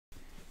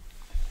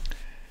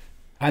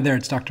Hi there,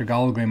 it's Dr.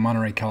 Gallagher in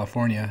Monterey,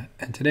 California,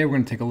 and today we're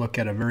going to take a look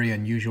at a very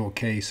unusual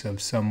case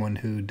of someone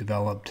who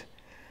developed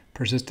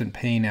persistent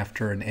pain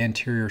after an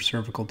anterior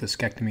cervical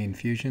discectomy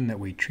infusion that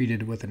we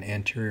treated with an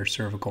anterior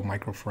cervical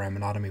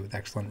microforaminotomy with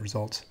excellent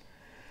results.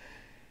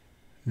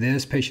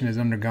 This patient has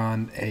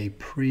undergone a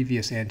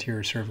previous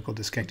anterior cervical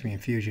discectomy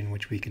infusion,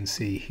 which we can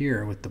see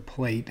here with the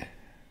plate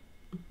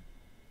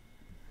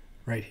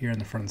right here in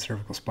the front of the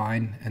cervical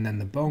spine, and then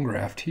the bone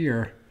graft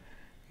here,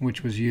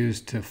 which was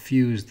used to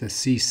fuse the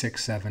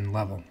C6-7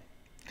 level.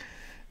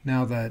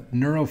 Now the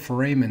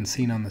neuroforamen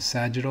seen on the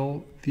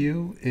sagittal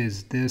view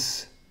is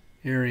this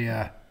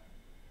area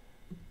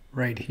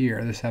right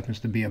here. This happens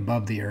to be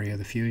above the area of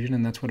the fusion,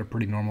 and that's what a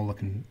pretty normal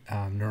looking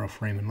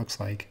neuroforamen looks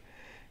like.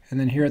 And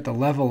then here at the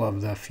level of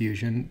the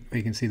fusion,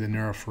 we can see the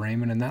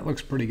neuroforamen, and that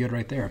looks pretty good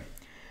right there.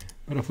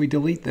 But if we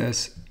delete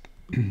this,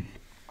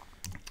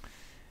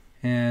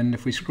 and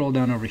if we scroll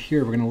down over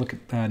here, we're going to look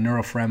at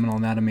neuroforaminal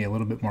anatomy a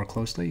little bit more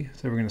closely.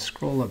 So we're going to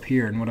scroll up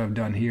here, and what I've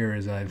done here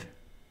is I've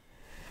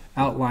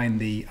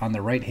outlined on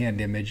the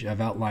right-hand image,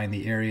 I've outlined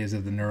the areas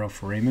of the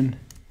neuroforamen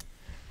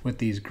with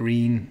these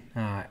green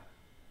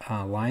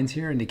lines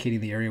here, indicating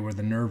the area where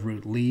the nerve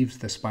root leaves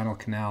the spinal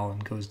canal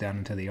and goes down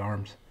into the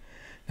arms.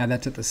 Now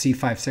that's at the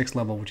C5-6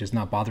 level, which is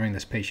not bothering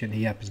this patient.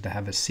 He happens to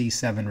have a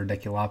C7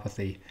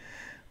 radiculopathy,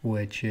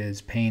 which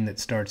is pain that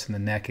starts in the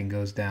neck and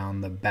goes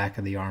down the back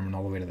of the arm and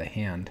all the way to the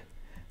hand.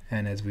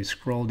 And as we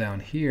scroll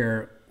down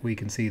here, we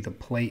can see the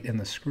plate and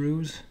the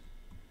screws.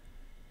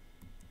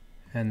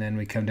 And then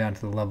we come down to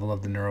the level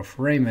of the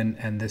neuroforamen,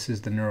 and this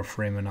is the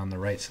neuroforamen on the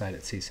right side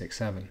at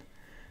C6-7.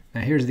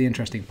 Now here's the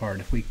interesting part.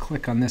 If we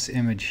click on this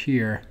image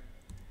here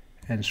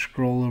and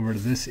scroll over to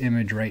this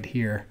image right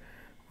here,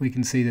 we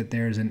can see that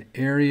there's an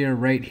area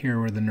right here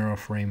where the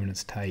neuroforamen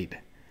is tight.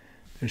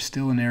 There's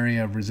still an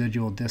area of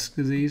residual disc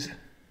disease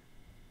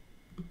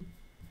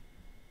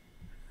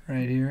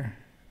right here,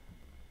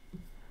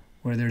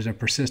 where there's a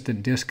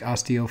persistent disc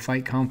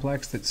osteophyte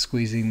complex that's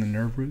squeezing the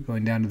nerve root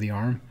going down to the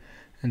arm.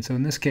 And so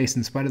in this case,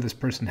 in spite of this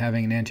person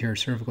having an anterior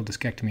cervical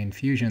discectomy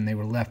infusion, they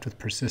were left with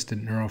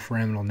persistent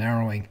neuroforaminal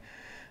narrowing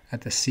at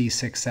the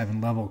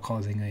C6-7 level,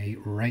 causing a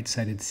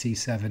right-sided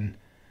C7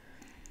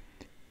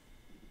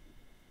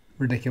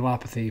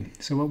 radiculopathy.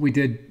 So what we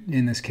did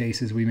in this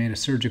case is we made a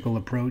surgical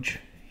approach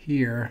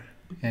here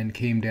and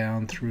came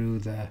down through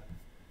the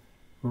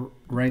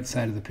right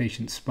side of the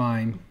patient's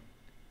spine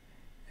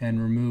and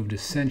removed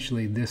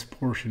essentially this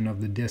portion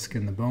of the disc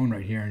and the bone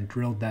right here and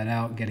drilled that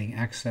out, getting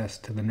access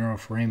to the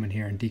neuroforamen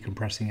here and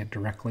decompressing it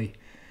directly.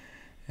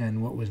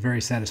 And what was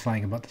very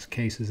satisfying about this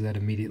case is that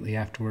immediately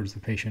afterwards the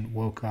patient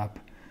woke up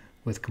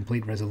with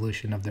complete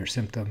resolution of their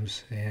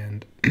symptoms,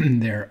 and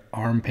their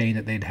arm pain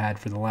that they'd had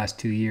for the last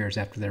 2 years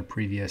after their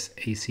previous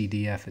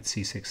ACDF at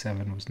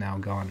C6-7 was now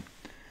gone.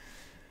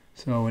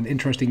 So an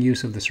interesting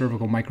use of the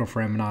cervical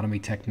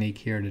microforaminotomy technique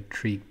here to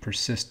treat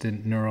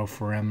persistent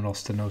neuroforaminal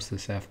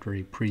stenosis after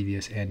a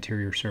previous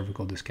anterior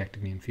cervical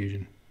discectomy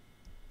infusion.